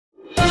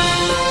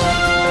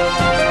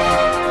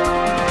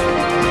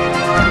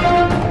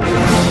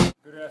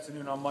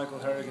Afternoon, I'm Michael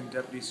Harrigan,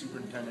 Deputy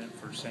Superintendent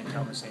for St.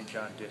 Thomas St.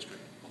 John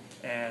District.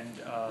 And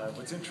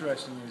what's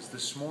interesting is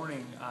this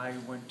morning I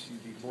went to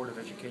the Board of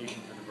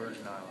Education for the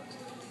Virgin Islands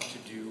to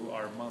do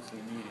our monthly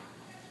meeting.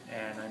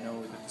 And I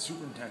know that the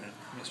superintendent,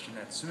 Ms.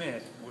 Jeanette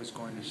Smith, was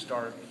going to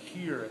start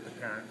here at the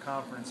parent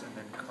conference and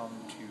then come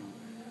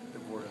to the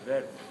Board of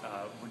Ed.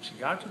 When she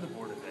got to the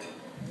Board of Ed,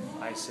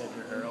 I said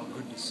to her, "Oh,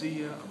 good to see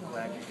you. I'm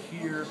glad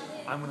you're here.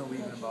 I'm going to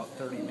leave in about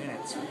 30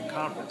 minutes for the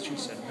conference." She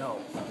said,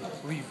 "No,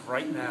 leave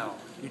right now.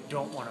 You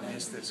don't want to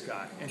miss this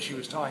guy." And she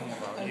was talking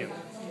about you.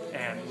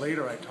 And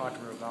later I talked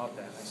to her about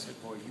that. I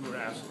said, "Boy, you were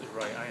absolutely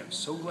right. I am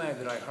so glad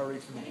that I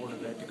hurried from the Board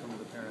of Ed to come to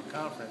the parent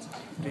conference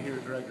to hear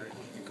Gregory,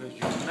 because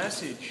your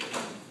message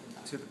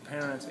to the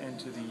parents and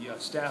to the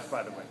staff,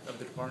 by the way, of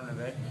the Department of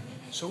Ed,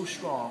 so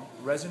strong,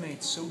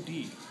 resonates so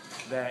deep,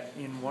 that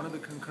in one of the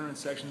concurrent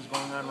sections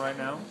going on right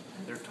now,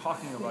 they're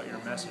talking about your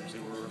message. They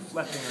were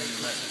reflecting on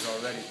your message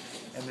already,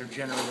 and they're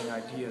generating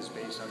ideas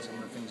based on some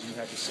of the things you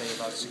had to say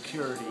about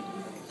security,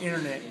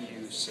 internet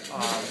use,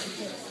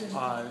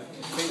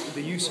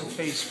 the use of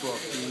Facebook,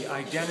 the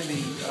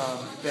identity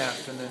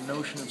theft, and the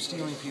notion of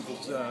stealing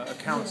people's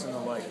accounts and the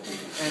like.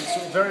 And so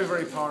very,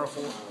 very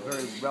powerful,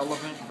 very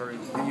relevant, very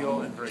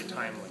real, and very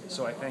timely.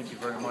 So I thank you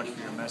very much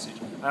for your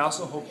message. I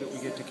also hope that we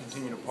get to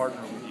continue to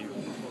partner with you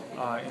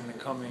in the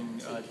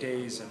coming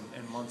days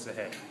and months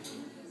ahead.